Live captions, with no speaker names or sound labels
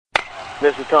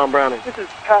This is Tom Browning. This is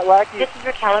Pat Lackey. This is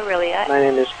Raquel Aurelia. My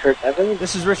name is Kurt Evans.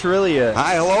 This is Rich Aurelia.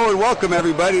 Hi, hello, and welcome,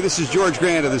 everybody. This is George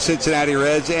Grant of the Cincinnati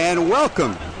Reds, and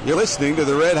welcome. You're listening to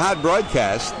the Red Hot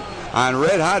broadcast on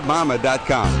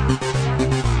redhotmama.com.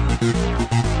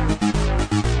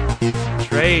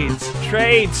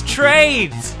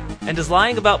 Trades! And does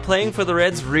lying about playing for the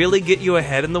Reds really get you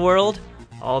ahead in the world?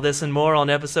 All this and more on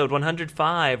episode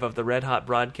 105 of the Red Hot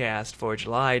broadcast for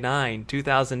July 9,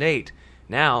 2008.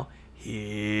 Now,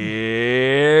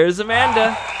 here's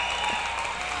Amanda.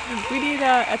 We need,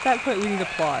 at that point, we need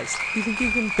applause. Do you think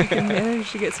you can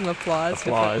manage to get some applause?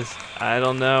 I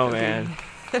don't know, man.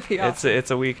 That'd be awesome.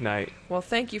 It's a weeknight. Well,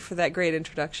 thank you for that great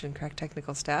introduction, Crack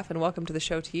Technical Staff, and welcome to the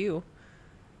show to you.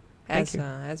 As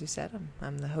you said,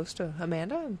 I'm the host,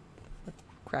 Amanda, and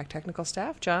Crack Technical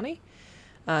Staff, Johnny,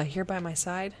 here by my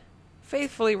side,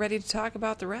 faithfully ready to talk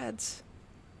about the Reds.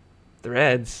 The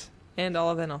Reds? And all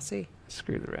of NLC.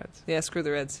 Screw the Reds. Yeah, screw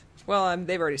the Reds. Well,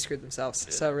 they've already screwed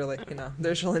themselves, so really,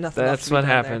 there's really nothing else That's to be what done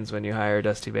happens there. when you hire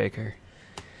Dusty Baker.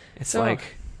 It's So-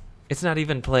 like, it's not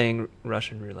even playing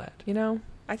Russian roulette.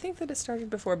 I think that it started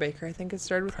before Baker. I think it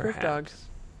started with Griff Dog. Perhaps.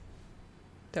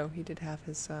 Though he did have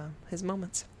his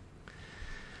moments.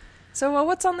 So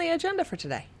what's on the agenda for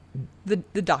today? The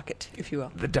docket, if you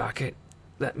will. The docket.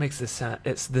 That makes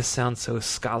this sound so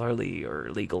scholarly or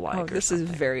legal-like. Oh, this is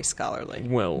very scholarly.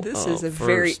 Well, this is a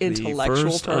very intellectual the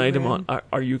first program. item on,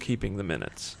 are you keeping the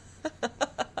minutes?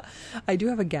 I do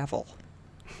have a gavel.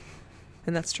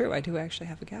 And that's true. I do actually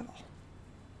have a gavel.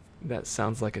 That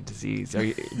sounds like a disease. Are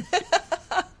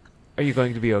you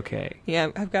going to be okay? Yeah,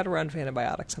 I've got to run for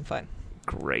antibiotics. I'm fine.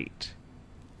 Great.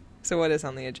 So what is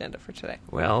on the agenda for today?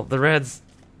 Well, the Reds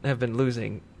have been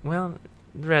losing. Well,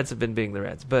 the Reds have been being the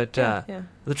Reds, but Yeah.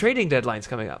 the trading deadline's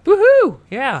coming up. Woohoo!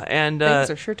 Yeah, and Things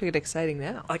are sure to get exciting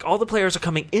now. like all the players are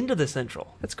coming into the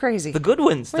Central. That's crazy. The good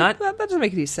ones, Wait, not that doesn't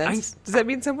make any sense. Does that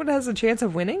mean someone has a chance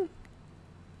of winning?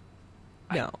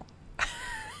 No.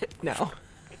 No.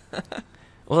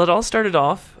 Well, it all started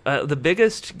off. The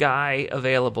biggest guy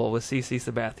available was CC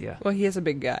Sabathia. Well, he is a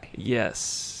big guy.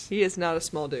 Yes, He is not a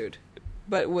small dude.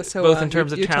 But was so both in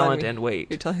terms of you're telling talent me- and weight.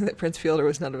 You're telling me that Prince Fielder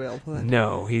was not available then?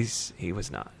 No, he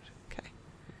was not. Okay.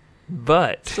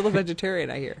 But Still a vegetarian,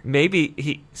 I hear. maybe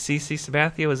CC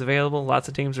Sabathia was available. Lots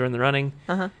of teams were in the running,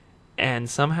 Uh-huh. and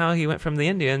somehow he went from the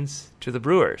Indians to the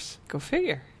Brewers. Go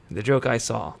figure. The joke I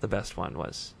saw, the best one,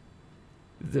 was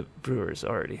the Brewers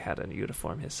already had a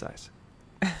uniform his size.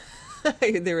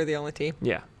 They were the only team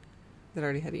Yeah, that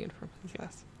already had a uniform.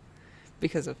 Yes.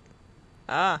 Because of...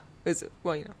 that is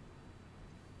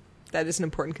an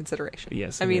important consideration.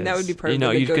 yes. I it mean, that is. would be part of the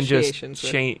you can just negotiations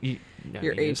with change. your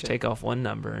You just agent. take off one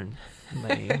number and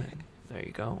name, and there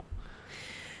you go.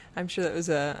 I'm sure that was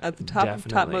at the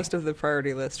topmost of the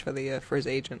priority list for his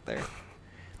agent there.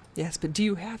 Yes, but do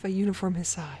you have a uniform his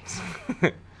size?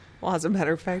 Well, as a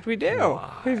matter of fact, we do.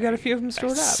 Why? We've got a few of them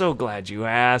stored I'm up. so glad you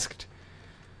asked.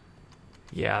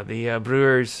 Yeah, the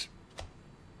Brewers.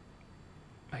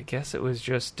 I guess it was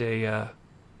just a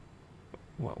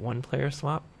one player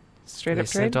swap. Straight They up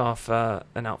sent trade? off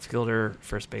an outfielder,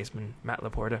 first baseman, Matt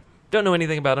Laporta. Don't know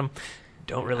anything about him.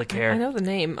 Don't really care. I know the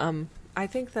name. I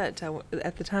think that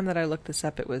at the time that I looked this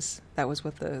up, that was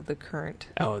what the current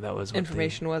Oh, that was what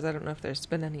information was. I don't know if there's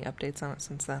been any updates on it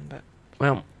since then, but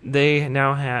Well, the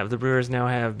Brewers now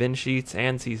have Ben Sheets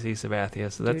and CC Sabathia,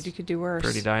 so that's dude, you could do worse.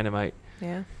 pretty dynamite.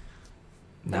 Yeah.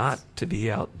 Not to be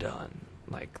outdone.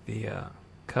 Like the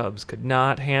Cubs could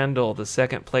not handle the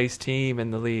second place team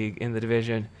in the league, in the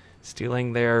division,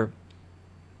 stealing their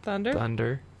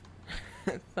Thunder?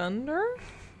 Thunder?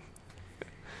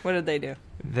 What did they do?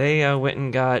 They went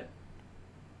and got...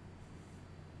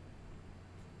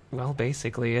 Well,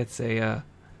 basically, it's a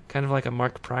kind of like a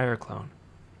Mark Pryor clone.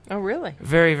 Oh, really?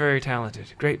 Very, very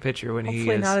talented. Great pitcher when he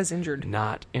Hopefully is not as injured.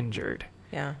 not injured.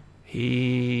 Yeah.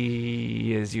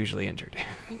 He is usually injured.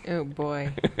 Oh,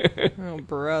 boy. Oh,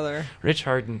 brother. Rich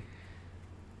Harden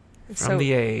from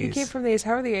the A's. He came from the A's.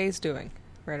 How are the A's doing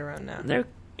right around now? They're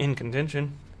in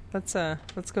contention. Let's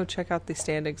go check out the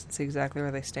standings and see exactly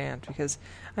where they stand, because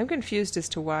I'm confused as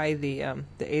to why the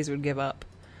A's would give up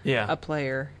a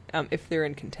player if they're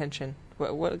in contention.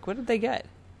 What did they get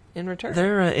in return?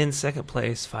 They're in second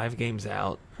place, 5 games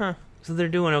out. Huh. So they're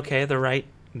doing okay. They're right.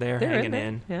 They're hanging in.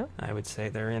 in. Yeah. I would say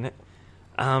they're in it.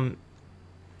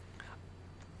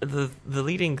 The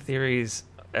leading theories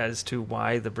as to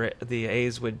why the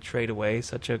A's would trade away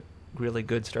such a really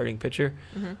good starting pitcher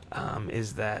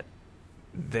is that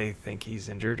they think he's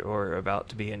injured or about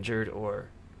to be injured, or...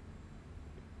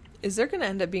 Is there going to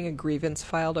end up being a grievance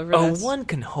filed over Oh, this? one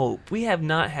can hope. We have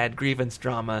not had grievance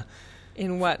drama.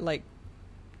 In what, like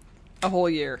a whole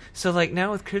year. So, like,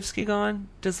 now with Krivsky gone,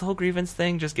 does the whole grievance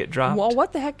thing just get dropped? Well,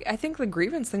 what the heck? I think the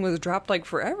grievance thing was dropped like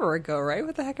forever ago, right?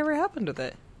 What the heck ever happened with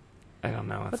it? I don't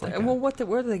know. It's What like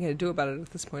what are they going to do about it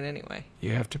at this point anyway?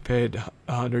 you have to pay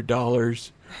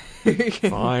 $100.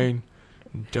 Fine.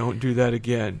 Don't do that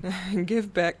again.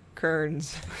 Give back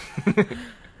Kearns.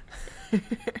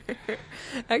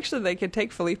 Actually, they could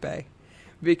take Felipe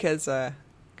because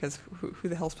who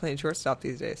the hell's playing shortstop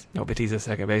these days? No, but he's a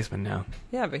second baseman now.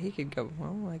 Yeah, but he could go.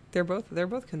 Well, like they're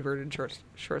both converted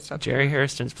shortstop. Jerry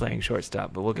Hairston's playing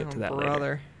shortstop, but we'll get to that later.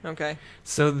 Brother. Okay.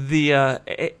 So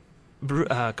the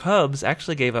Cubs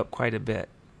actually gave up quite a bit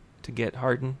to get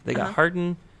Harden. They got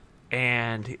Harden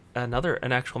and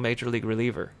an actual major league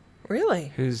reliever.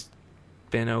 Really? Who's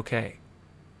been okay.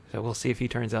 So we'll see if he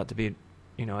turns out to be,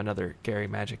 another Gary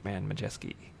Magic Man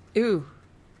Majeski. Ooh.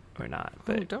 Or not.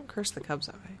 But don't curse the Cubs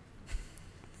that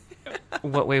way.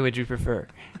 What way would you prefer?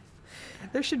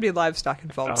 There should be livestock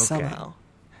involved Okay. somehow.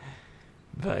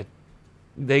 But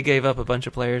they gave up a bunch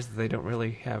of players that they don't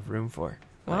really have room for.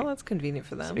 Well, that's convenient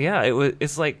for them. So yeah,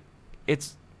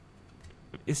 it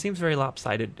seems very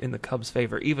lopsided in the Cubs'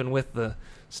 favor, even with the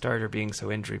starter being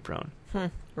so injury prone.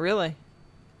 Really?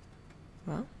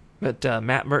 Well. But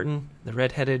Matt Merton, the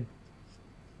redheaded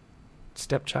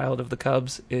stepchild of the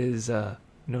Cubs, is no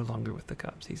longer with the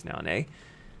Cubs. He's now an A.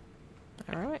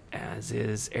 All right. As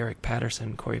is Eric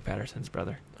Patterson, Corey Patterson's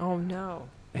brother. Oh, no.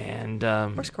 And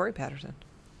where's Corey Patterson?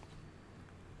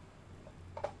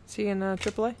 Is he in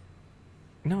AAA?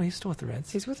 No, he's still with the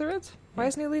Reds. He's with the Reds? Why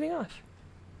isn't he leading off?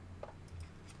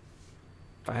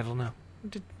 I don't know.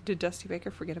 Did Dusty Baker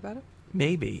forget about him?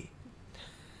 Maybe.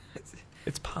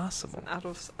 It's possible. Out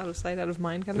of sight, out of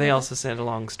mind kind of They thing? also sent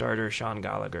along starter Sean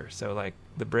Gallagher. So, like,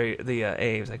 the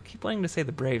A's. I keep wanting to say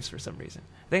the Braves for some reason.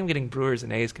 I think I'm getting Brewers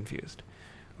and A's confused,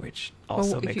 which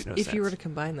also makes no sense. If you were to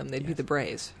combine them, they'd be the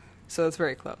Braves. So it's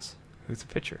very close. Who's the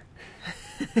pitcher?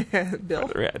 Bill?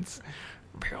 For the Reds.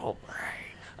 Bill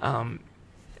Bray.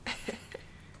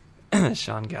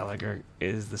 Sean Gallagher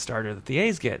is the starter that the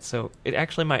A's get. So it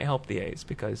actually might help the A's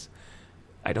because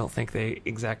I don't think they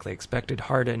exactly expected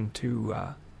Harden to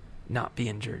not be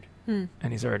injured. And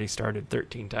he's already started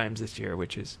 13 times this year,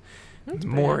 which is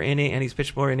more inning, and he's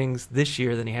pitched more innings this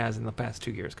year than he has in the past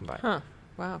 2 years combined. Huh.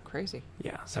 Wow, crazy.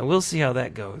 Yeah, so we'll see how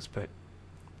that goes, but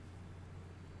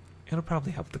it'll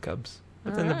probably help the Cubs.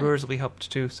 But then the Brewers will be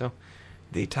helped too, so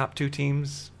the top two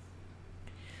teams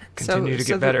continue to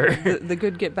get better. The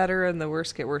good get better and the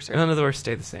worst get worse. None of the worst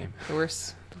stay the same. The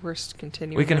worst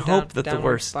continue. We can hope that the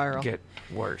worst spiral. get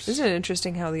worse. Isn't it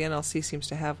interesting how the NLC seems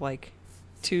to have like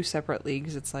two separate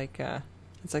leagues? It's like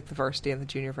the varsity and the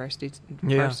junior varsity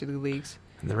leagues.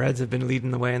 And the Reds have been leading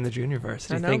the way in the junior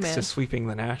varsity thanks to sweeping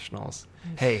the Nationals.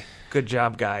 Hey, good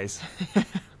job, guys.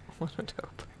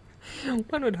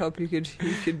 One would hope you could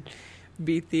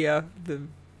beat the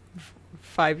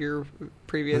 5-year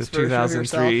previous the version of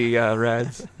 2003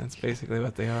 Reds. That's basically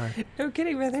what they are. No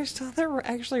kidding, man. They're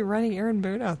actually running Aaron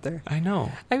Boone out there. I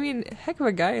know. I mean, heck of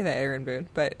a guy, that Aaron Boone,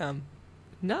 but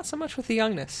not so much with the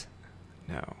youngness.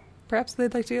 No. Perhaps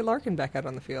they'd like to get Larkin back out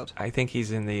on the field. I think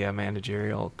he's in the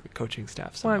managerial coaching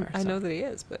staff somewhere. Well, I know that he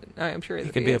is, but I'm sure he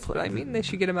could be but I mean, they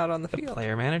should get him out on the field.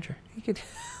 Player manager. He could.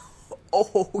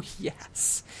 Oh,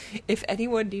 yes. If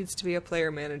anyone needs to be a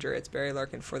player manager, it's Barry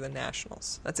Larkin for the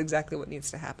Nationals. That's exactly what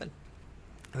needs to happen.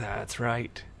 That's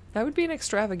right. That would be an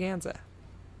extravaganza.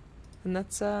 And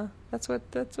that's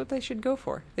what they should go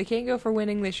for. They can't go for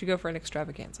winning, they should go for an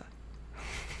extravaganza.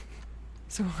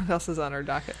 So what else is on our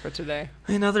docket for today?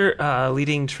 In other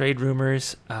leading trade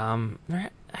rumors, I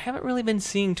haven't really been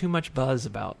seeing too much buzz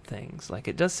about things. Like,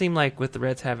 it does seem like with the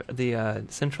Reds have the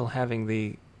Central having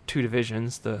the two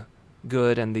divisions, the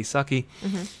good and the sucky,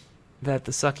 that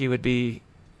the sucky would be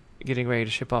getting ready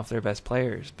to ship off their best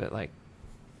players, but like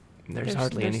there's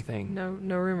hardly anything. No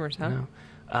rumors, huh?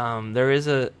 No. There is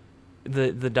the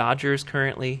Dodgers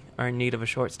currently are in need of a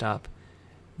shortstop.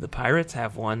 The Pirates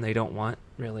have one they don't want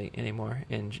really anymore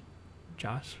in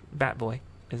Josh Batboy.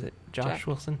 Is it Josh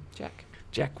Wilson?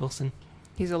 Jack Wilson.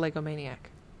 He's a Lego maniac.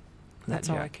 That's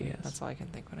all I can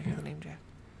think when I hear the name Jack.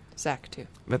 Zach, too.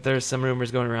 But there's some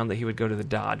rumors going around that he would go to the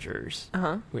Dodgers.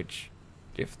 Which,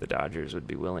 if the Dodgers would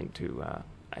be willing to,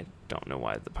 I don't know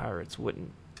why the Pirates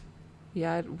wouldn't.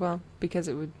 Yeah, well, because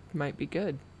might be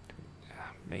good.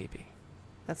 Maybe.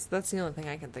 That's the only thing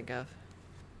I can think of.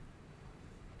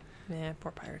 Nah,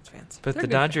 poor Pirates fans. But the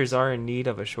Dodgers are in need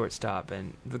of a shortstop,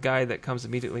 and the guy that comes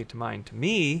immediately to mind to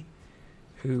me,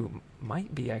 who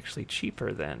might be actually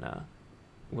cheaper than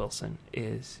Wilson,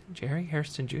 is Jerry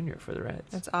Hairston Jr. for the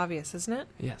Reds. That's obvious, isn't it?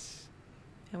 Yes.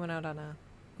 I went out on a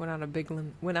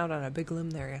went out on a big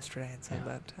limb there yesterday and said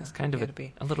that it's kind of a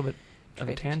little bit of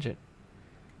a tangent.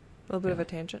 A little bit of a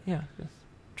tangent? Yeah. Just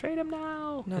trade him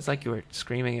now. No. It's like you were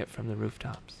screaming it from the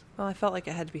rooftops. Well, I felt like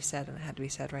it had to be said, and it had to be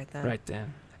said right then. Right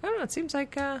then. I don't know. It seems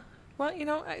like, well,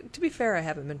 to be fair, I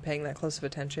haven't been paying that close of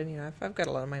attention. I've got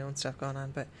a lot of my own stuff going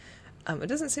on, but it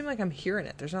doesn't seem like I'm hearing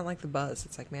it. There's not like the buzz.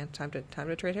 It's like, man, time to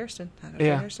trade Hairston. Time to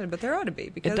trade Hairston. But there ought to be,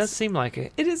 because it does seem like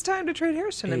it. It is time to trade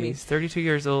Hairston. He's 32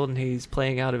 years old and he's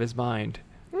playing out of his mind.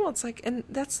 Well, it's like, and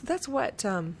that's what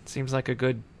seems like a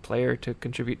good player to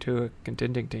contribute to a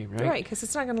contending team, right? Right, because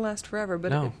it's not going to last forever, but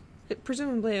no.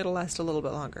 Presumably it'll last a little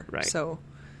bit longer. Right. So,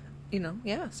 send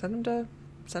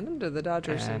him to the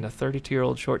Dodgers. And a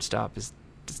 32-year-old shortstop does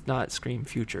not scream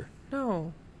future.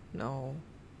 No,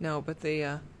 but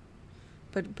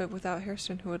but without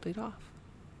Hairston, who would lead off?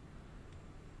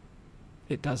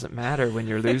 It doesn't matter when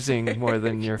you're losing more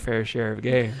than your fair share of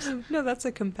games. No, that's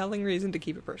a compelling reason to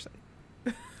keep a person.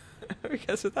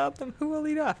 Because without them, who will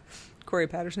lead off? Corey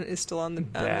Patterson is still on the.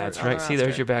 That's right. See,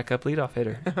 there's your backup leadoff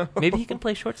hitter. Maybe he can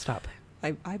play shortstop.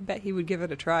 I bet he would give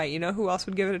it a try. You know who else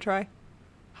would give it a try?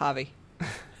 Javi.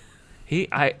 He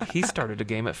started a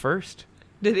game at first.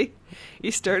 Did he? He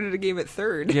started a game at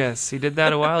third. Yes, he did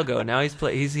that a while ago. Now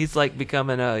he's like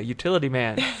becoming a utility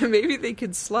man. Maybe they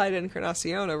could slide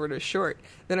Encarnacion over to short.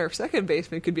 Then our second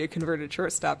baseman could be a converted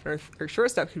shortstop, and our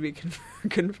shortstop could be a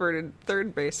converted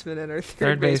third baseman, and our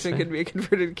third baseman could be a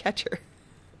converted catcher.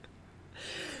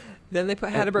 Then they put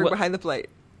Hatterberg behind the plate.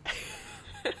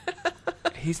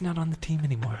 He's not on the team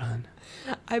anymore, hon.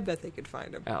 I bet they could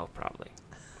find him. Oh, probably.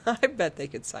 I bet they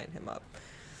could sign him up.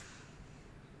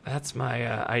 That's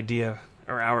my idea,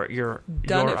 or your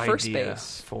Done at first idea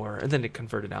base for, and then a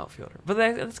converted outfielder. But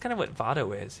that's kind of what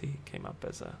Votto is. He came up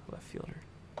as a left fielder.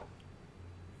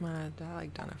 I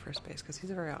like Dunn at first base because he's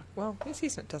a very he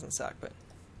doesn't suck, but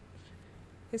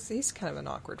he's kind of an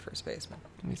awkward first baseman.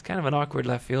 He's kind of an awkward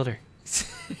left fielder.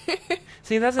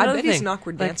 See, that's another thing. I bet he's an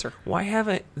awkward dancer. Why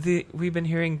haven't we've been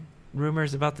hearing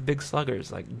rumors about the big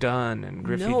sluggers like Dunn and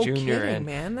Griffey Jr. Kidding, and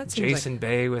man. That Jason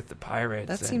Bay with the Pirates.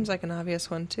 That seems like an obvious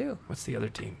one too. What's the other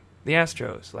team? The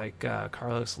Astros, like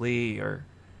Carlos Lee or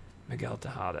Miguel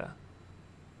Tejada.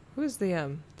 Who is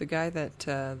the guy that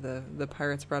the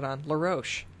Pirates brought on?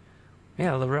 LaRoche.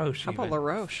 Yeah, LaRoche. How about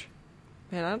LaRoche?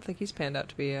 Man, I don't think he's panned out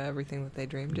to be everything that they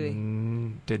dreamed. Did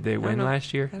he? Did they win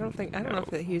last year? I don't know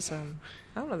that he's. I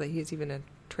don't know that he's even a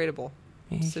tradable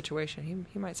situation.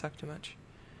 He might suck too much.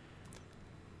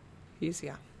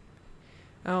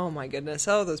 Oh my goodness!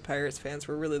 Oh, those Pirates fans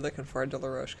were really looking forward to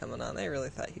LaRoche coming on. They really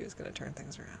thought he was going to turn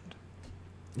things around.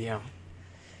 Yeah.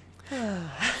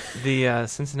 The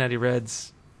Cincinnati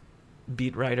Reds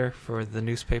beat writer for the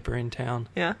newspaper in town.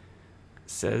 Yeah.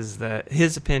 Says that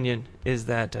his opinion is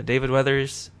that David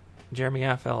Weathers, Jeremy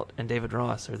Affeldt, and David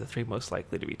Ross are the three most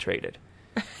likely to be traded.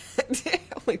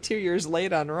 Only 2 years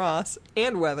late on Ross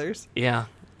and Weathers. Yeah.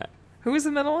 Who was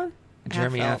the middle one?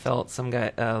 Jeremy Affeldt, some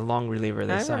guy, long reliever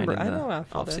they signed in the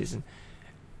offseason.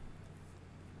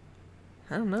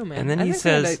 I don't know, man. And then he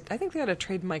says... I think they ought to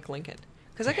trade Mike Lincoln.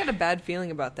 Because I got a bad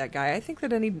feeling about that guy. I think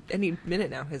that any minute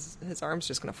now his arm's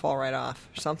just going to fall right off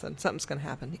or something. Something's going to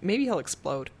happen. Maybe he'll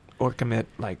explode. Or commit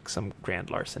like some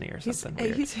grand larceny or something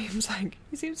weird. He seems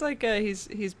like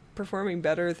he's performing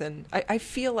better than I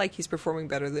feel like he's performing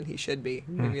better than he should be.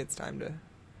 Maybe it's time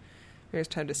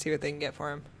to see what they can get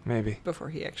for him. Maybe before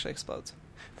he actually explodes.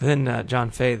 Then John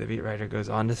Fay, the beat writer, goes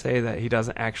on to say that he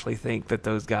doesn't actually think that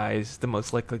those guys, the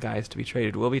most likely guys to be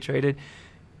traded, will be traded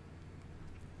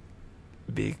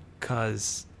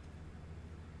because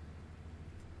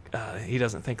he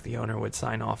doesn't think the owner would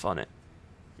sign off on it.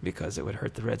 Because it would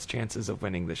hurt the Reds' chances of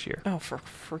winning this year. Oh, for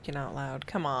freaking out loud.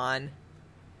 Come on.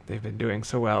 They've been doing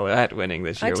so well at winning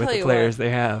this year with the players they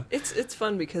have. It's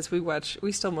fun because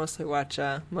we still mostly watch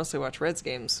Reds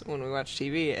games when we watch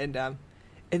TV, and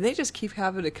they just keep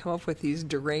having to come up with these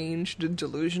deranged,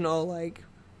 delusional, like,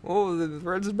 oh, the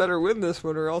Reds better win this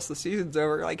one or else the season's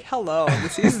over. Like, hello, the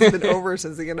season's been over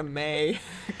since the end of May.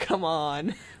 Come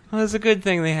on. Well, it's a good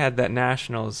thing they had that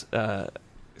Nationals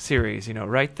series,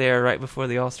 right there, right before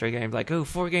the All-Star game, like,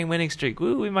 4-game winning streak.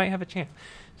 Woo, we might have a chance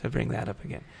to bring that up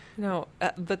again. No,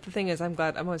 but the thing is, I'm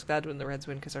always glad when the Reds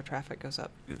win because our traffic goes up.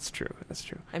 That's true.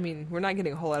 I mean, we're not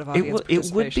getting a whole lot of audience participation.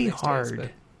 It would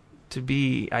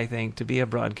be hard to be a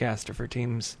broadcaster for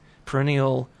teams,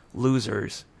 perennial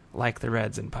losers like the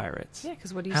Reds and Pirates. Yeah,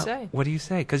 because what do you say? What do you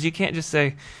say? Because you can't just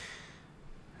say,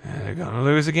 they're going to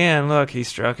lose again. Look, he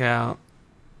struck out.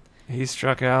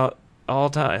 All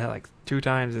time, like 2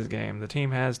 times this game. The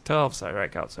team has 12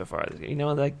 strikeouts so far.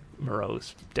 Like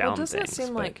morose down. Well, doesn't it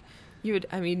seem like you would?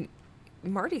 I mean,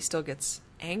 Marty still gets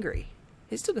angry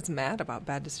He still gets mad about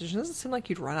bad decisions. It doesn't seem like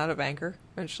you'd run out of anger.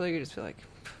 Eventually, you just feel like,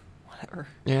 whatever.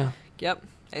 Yeah. Yep,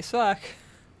 they suck.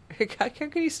 How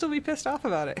can you still be pissed off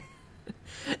about it?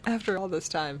 After all this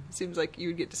time, it seems like you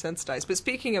would get desensitized. But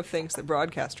speaking of things that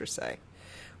broadcasters say,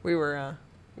 we were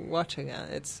watching.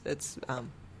 It's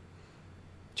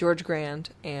George Grand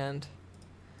and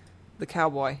the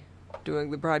Cowboy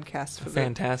doing the broadcast for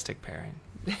Fantastic pairing.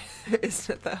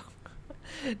 Isn't it though?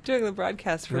 Doing the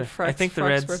broadcast for I think the Fox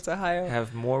Reds Sports Ohio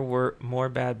have more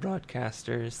bad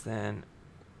broadcasters than.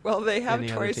 Well, they have any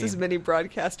twice other as team. many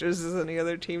broadcasters as any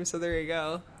other team, so there you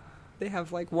go. They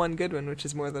have like one good one, which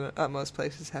is more than most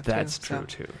places have. That's too, true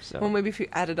too. So. Well, maybe if you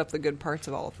added up the good parts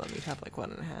of all of them, you'd have like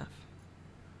 1.5.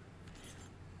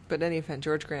 But in any event,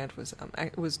 George Grant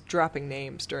was dropping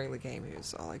names during the game. He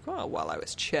was all like, "Well, while I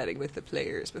was chatting with the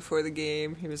players before the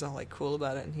game," he was all like cool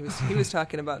about it, and he was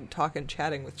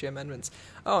chatting with Jim Edmonds.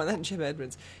 Oh, and then Jim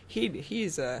Edmonds,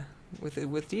 he's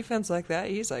with defense like that,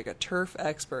 he's like a turf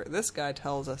expert. This guy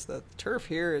tells us that turf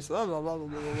here is blah blah blah blah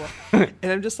blah blah.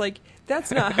 And I'm just like,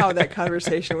 that's not how that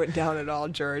conversation went down at all,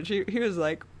 George. He was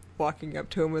like walking up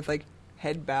to him with like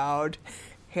head bowed,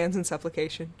 hands in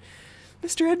supplication.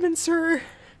 "Mr. Edmonds, sir."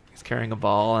 He's carrying a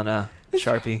ball and a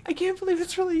Sharpie. "I can't believe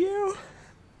it's really you.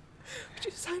 Would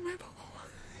you sign my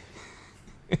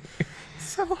ball?"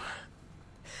 "So,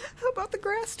 how about the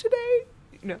grass today?"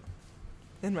 No.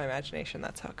 In my imagination,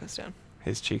 that's how it goes down.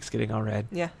 His cheeks getting all red.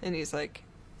 Yeah, and it's like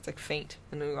faint.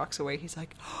 And when he walks away, he's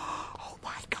like, "Oh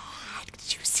my God,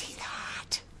 did you see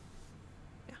that?"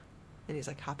 Yeah. And he's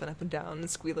like hopping up and down and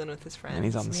squealing with his friends. And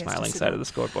he's on the smiling side of the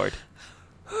scoreboard.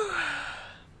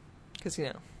 Because,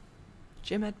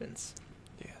 Jim Edmonds.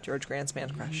 Yeah. George Grant's man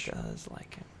crush. He does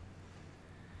like him.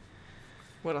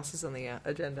 What else is on the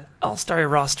agenda? All-Star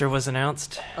roster was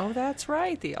announced. Oh, that's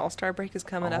right. The All-Star break is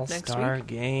coming up next All-Star week.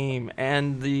 game.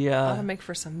 And the... That'll make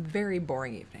for some very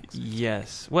boring evenings.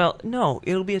 Yes. Well, no,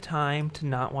 it'll be a time to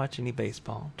not watch any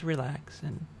baseball, to relax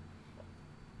and...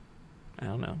 I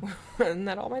don't know. Isn't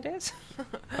that all my days?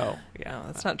 Oh, yeah. No,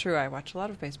 that's not true. I watch a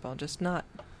lot of baseball, just not...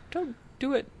 Don't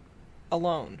do it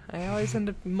alone. I always end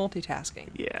up multitasking.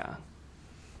 Yeah.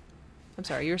 I'm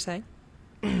sorry, you were saying?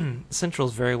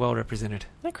 Central's very well represented.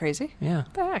 Isn't that crazy? Yeah.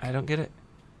 What the heck? I don't get it.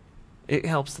 It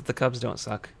helps that the Cubs don't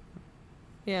suck.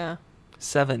 Yeah.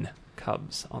 7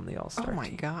 Cubs on the All-Star Oh my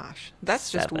team. gosh. That's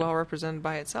just 7. well represented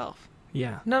by itself.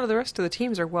 Yeah. None of the rest of the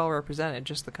teams are well represented,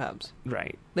 just the Cubs.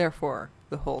 Right. Therefore,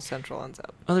 the whole Central ends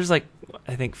up. Well, there's I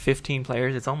think 15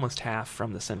 players. It's almost half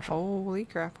from the Central. Holy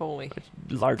crap, holy.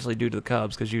 Largely due to the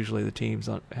Cubs, because usually the teams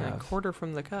don't And have... a quarter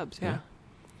from the Cubs, yeah.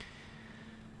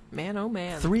 Man, oh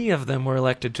man. 3 of them were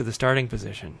elected to the starting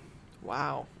position.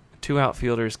 Wow. 2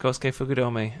 outfielders, Kosuke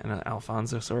Fukudome and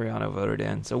Alfonso Soriano, voted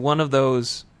in. So one of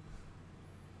those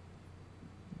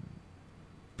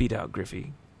beat out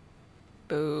Griffey.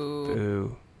 Boo.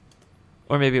 Boo.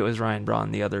 Or maybe it was Ryan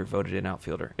Braun, the other voted in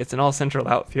outfielder. It's an all-Central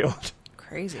outfield.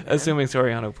 Crazy, man. Assuming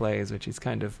Soriano plays, which he's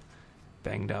kind of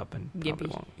banged up and probably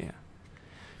Gimpy. won't. Yeah.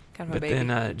 Kind of a But baby.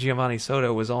 then Giovanni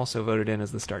Soto was also voted in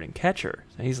as the starting catcher.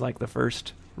 So he's like the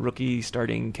first rookie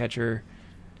starting catcher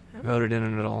voted in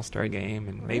an all-star game,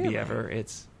 and maybe Really? ever.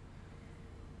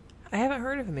 I haven't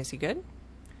heard of him. Is he good?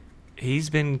 He's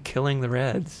been killing the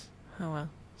Reds, Oh, well.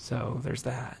 so there's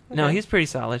that. Okay. No, he's pretty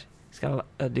solid. He's got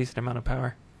a decent amount of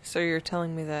power. So you're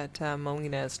telling me that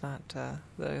Molina is not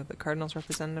the Cardinals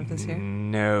representative this year?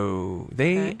 No,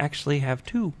 they Okay. actually have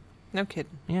 2. No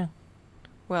kidding. Yeah,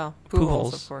 Well,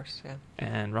 Pujols, Pujols. of course, yeah.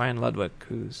 and Ryan Ludwig,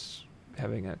 who's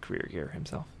having a career year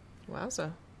himself.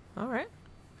 Wowza. All right.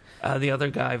 The other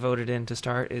guy voted in to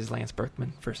start is Lance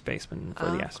Berkman, first baseman for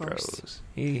the Of course. Astros.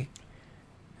 He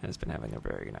has been having a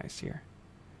very nice year.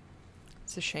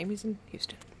 It's a shame he's in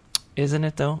Houston. Isn't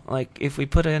it though? Like if we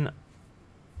put in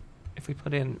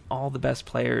all the best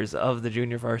players of the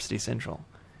junior varsity Central,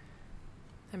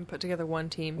 And put together one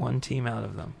team. one team out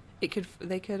of them. They could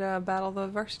battle the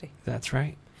varsity. That's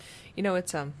right.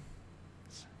 It's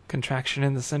Contraction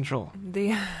in the Central. the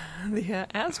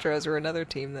Astros are another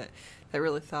team that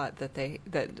really thought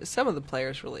that some of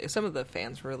the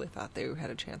fans really thought they had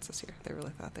a chance this year. They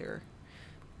really thought they were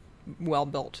well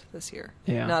built this year.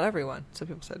 Yeah. Not everyone. Some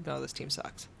people said, no, this team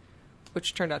sucks,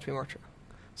 which turned out to be more true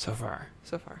So far.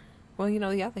 so far. Well,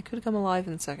 they could have come alive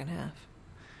in the second half.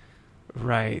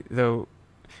 Right. Though,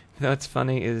 what's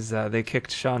funny is they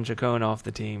kicked Sean Chacon off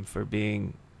the team for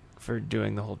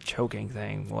doing the whole choking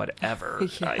thing, whatever.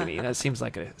 Yeah. I mean, that seems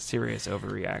like a serious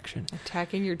overreaction.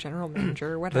 Attacking your general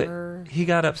manager, whatever. But he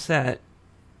got upset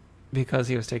because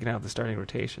he was taken out of the starting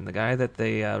rotation. The guy that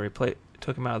they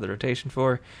took him out of the rotation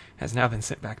for has now been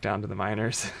sent back down to the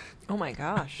minors. Oh my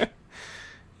gosh.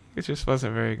 It just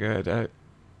wasn't very good.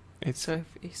 It's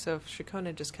So if Chacon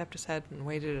had just kept his head and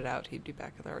waited it out, he'd be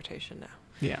back in the rotation now.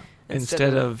 yeah. Instead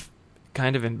Instead of of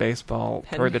kind of in baseball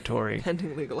purgatory.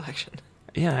 Pending legal action.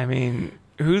 Yeah, I mean,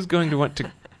 who's going to want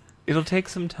to? It'll take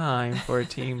some time for a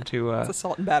team to It's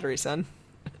assault and battery, son.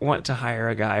 want to hire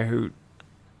a guy who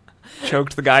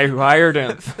choked the guy who hired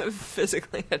him.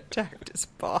 Physically attacked his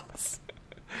boss.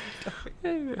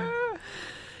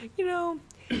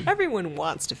 Everyone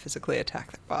wants to physically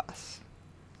attack their boss.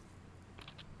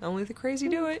 Only the crazy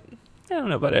do it. I don't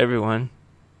know about everyone.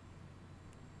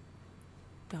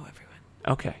 No, everyone.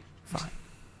 Okay, fine.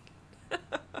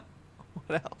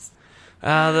 What else?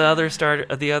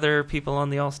 The other people on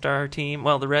the All-Star team.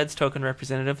 Well, the Reds' token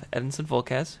representative, Edinson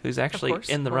Volquez, who's actually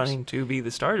in the running to be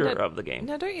the starter of the game.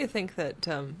 Now, don't you think that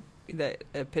that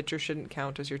a pitcher shouldn't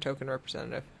count as your token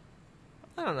representative?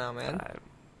 I don't know, man.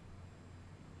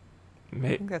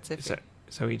 I think that's iffy.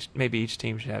 So maybe each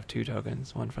team should have 2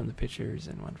 tokens, one from the pitchers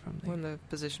and one from the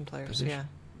position players. Yeah.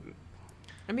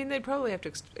 I mean, they'd probably have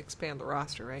to expand the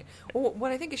roster, right? Well,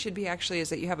 what I think it should be actually is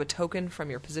that you have a token from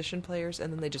your position players,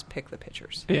 and then they just pick the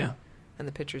pitchers. Yeah. And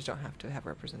the pitchers don't have to have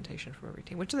representation from every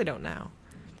team, which they don't now.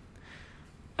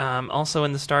 Also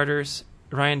in the starters,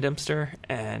 Ryan Dempster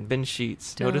and Ben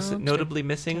Sheets. Notably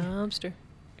missing Dempster.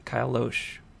 Kyle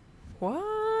Loesch.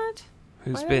 What?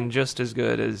 Who's been just as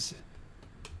good as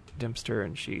Dempster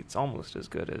and Sheets, almost as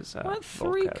good as what?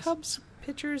 3 Volquez. Cubs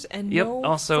pitchers and Yep, no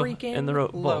also freaking in the bowl.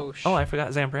 Loesch. Oh, I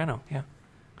forgot Zambrano. Yeah.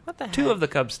 What the heck? 2 of the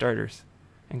Cubs starters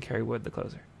and Kerry Wood, the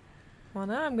closer. Well,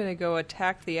 now I'm going to go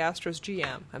attack the Astros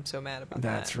GM. I'm so mad about that.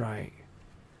 That's right.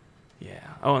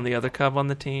 Yeah. Oh, and the other Cub on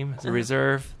the team is a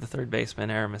reserve, the third baseman,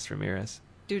 Aramis Ramirez.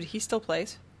 Dude, he still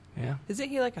plays? Yeah. Isn't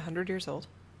he like 100 years old?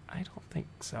 I don't think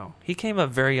so. He came up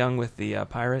very young with the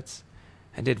Pirates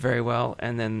and did very well,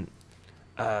 and then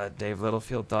Dave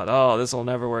Littlefield thought, oh, this will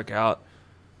never work out.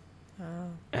 Oh.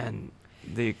 And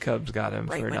the Cubs got him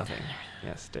for one. nothing.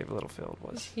 Yes, Dave Littlefield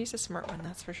was. He's a smart one,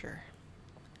 that's for sure.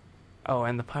 Oh,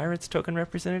 and the Pirates token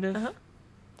representative? Uh-huh.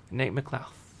 Nate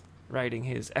McLouth, riding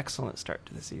his excellent start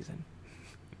to the season.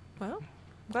 Well,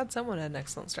 I'm glad someone had an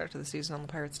excellent start to the season on the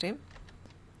Pirates team.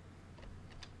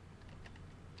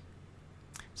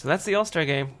 So that's the All-Star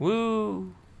game.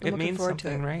 Woo! It looking means forward to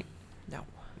something, it. right? No.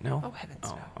 No? Oh, heavens,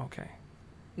 Oh, no. okay.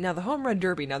 Now, the Home Run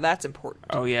Derby, now that's important.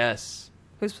 Oh, yes.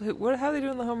 How are they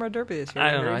doing the Home Run Derby this year?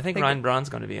 I don't know. I think Ryan Braun's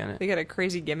going to be in it. They got a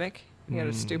crazy gimmick. You got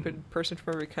a stupid person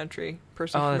from every country,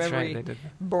 person Oh, from that's every right. They did.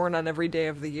 born on every day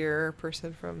of the year,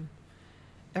 person from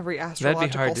every astrological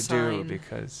That'd be hard to sign. do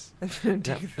because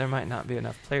there might not be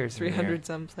enough players in 300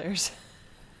 some players.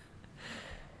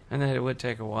 And then it would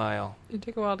take a while. It'd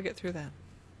take a while to get through that.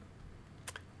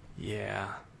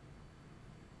 Yeah.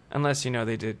 Unless,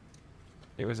 they did,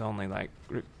 it was only like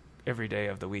every day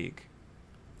of the week.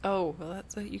 Oh, well,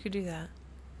 you could do that.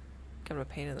 Kind of a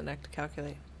pain in the neck to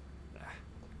calculate.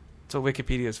 That's what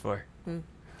Wikipedia's for.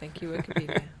 Thank you,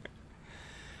 Wikipedia.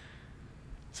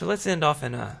 So let's end off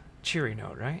in a cheery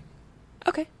note, right?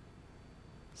 Okay.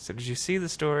 So did you see the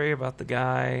story about the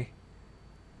guy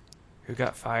who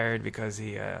got fired because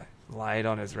he lied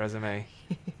on his resume?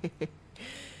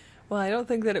 Well, I don't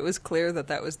think that it was clear that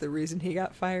that was the reason he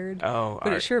got fired. Oh,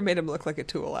 but it sure made him look like a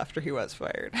tool after he was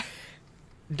fired.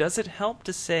 Does it help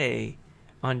to say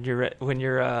on your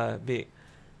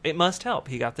it must help.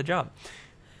 He got the job.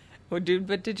 Well, dude,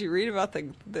 but did you read about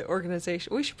the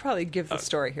organization? We should probably give the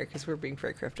story here because we're being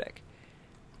very cryptic.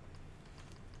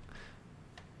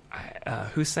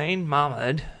 Hussein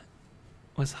Mahmoud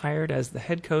was hired as the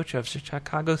head coach of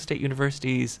Chicago State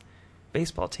University's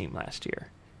baseball team last year.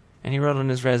 And he wrote on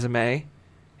his resume,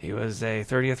 he was a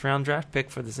 30th round draft pick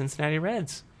for the Cincinnati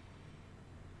Reds.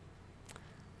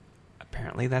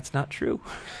 Apparently that's not true.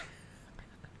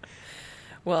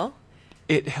 Well,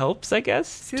 it helps, I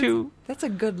guess, too. That's a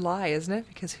good lie, isn't it?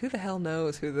 Because who the hell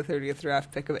knows who the 30th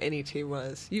draft pick of any team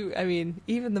was?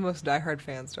 Even the most diehard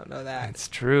fans don't know that. It's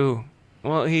true.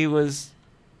 Well, he was,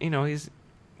 he's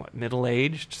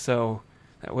middle-aged, so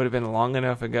that would have been long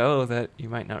enough ago that you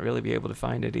might not really be able to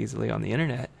find it easily on the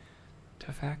internet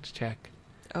to fact check.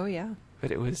 Oh, yeah.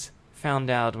 But it was found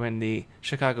out when the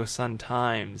Chicago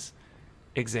Sun-Times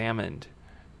examined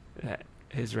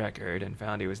his record and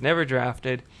found he was never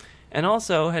drafted and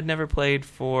also had never played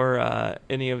for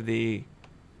any of the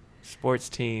sports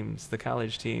teams, the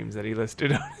college teams that he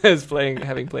listed as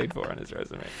having played for on his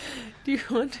resume. Do you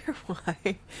wonder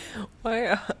why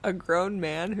a grown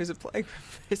man who's applying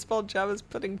for a baseball job is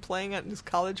playing on his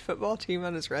college football team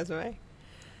on his resume?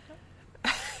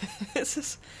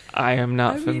 I am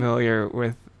not familiar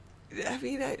with.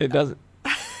 It doesn't.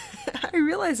 I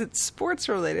realize it's sports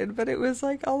related, but it was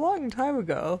like a long time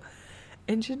ago,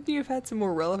 And shouldn't you have had some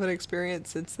more relevant experience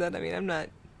since then? I mean, I'm not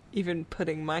even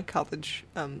putting my college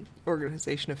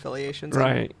organization affiliations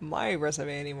on my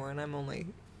resume anymore, and I'm only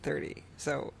 30.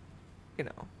 So, you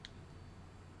know.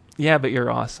 Yeah, but you're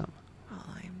awesome. Well,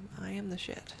 I am the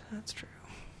shit. That's true.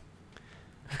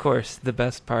 Of course, the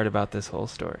best part about this whole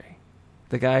story,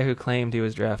 the guy who claimed he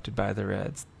was drafted by the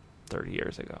Reds 30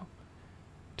 years ago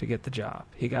to get the job.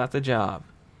 He got the job.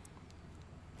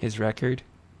 His record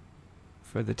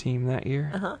for the team that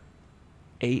year?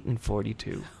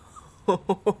 8-42.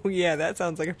 Oh, yeah, that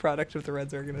sounds like a product of the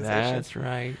Reds organization. That's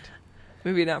right.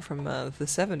 Maybe not from the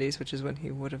 70s, which is when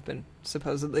he would have been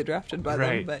supposedly drafted by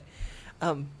them. But,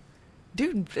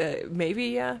 dude,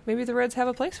 maybe the Reds have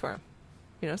a place for him.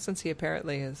 You know, since he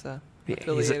apparently is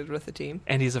affiliated with the team.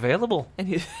 And he's available. And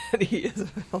he is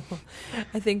available.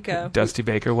 I think... Dusty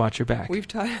Baker, watch your back. We've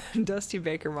taught Dusty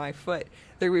Baker my foot.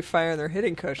 They're going to be firing their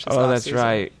hitting coach this offseason. That's season.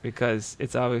 right, because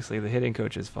it's obviously the hitting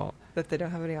coach's fault. That they don't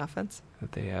have any offense?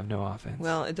 That they have no offense.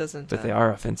 Well, it doesn't... But they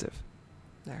are offensive.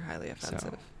 They're highly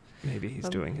offensive. So maybe he's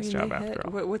doing his job after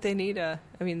all. What they need... I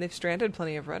mean, they've stranded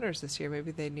plenty of runners this year. Maybe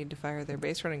they need to fire their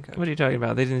base running coach. What are you talking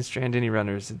about? They didn't strand any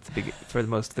runners for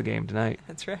most of the game tonight.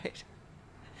 That's right.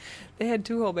 They had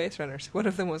 2 whole base runners. One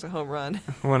of them was a home run.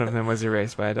 One of them was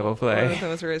erased by a double play. One of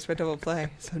them was erased by double play.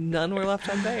 So none were left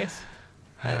on base.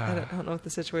 I don't know what the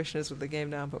situation is with the game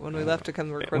now, but when we left to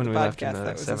come record the podcast,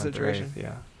 that was the situation.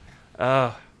 8th,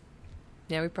 yeah.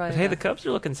 Yeah, we probably... But hey, the Cubs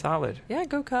are looking solid. Yeah,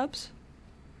 go Cubs.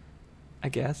 I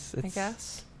guess. I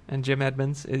guess. And Jim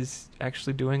Edmonds is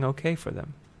actually doing okay for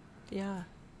them. Yeah.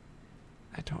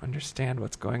 I don't understand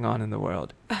what's going on in the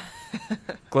world.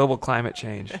 Global climate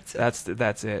change. That's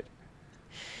it.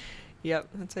 Yep,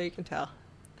 that's how you can tell.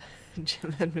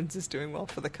 Jim Edmonds is doing well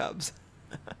for the Cubs.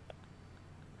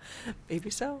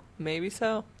 Maybe so. Maybe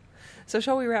so. So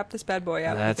shall we wrap this bad boy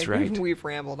up? That's right. We've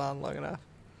rambled on long enough.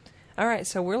 All right,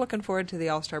 so we're looking forward to the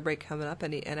All-Star break coming up,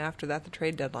 and after that, the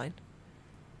trade deadline.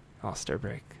 All-Star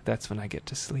break. That's when I get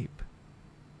to sleep.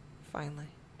 Finally.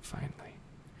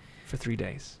 For 3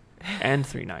 days. And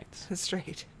 3 nights.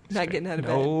 Straight. Not getting out of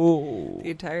bed.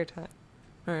 The entire time.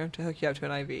 Or I have to hook you up to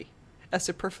an IV. A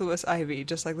superfluous IV,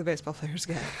 just like the baseball players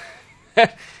get.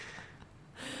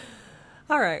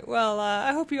 All right. Well,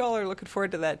 I hope you all are looking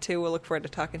forward to that, too. We'll look forward to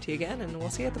talking to you again, and we'll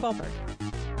see you at the ballpark.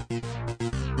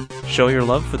 Show your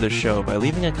love for the show by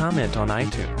leaving a comment on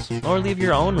iTunes, or leave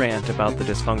your own rant about the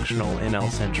dysfunctional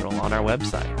NL Central on our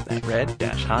website at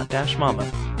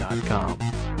red-hot-mama.com.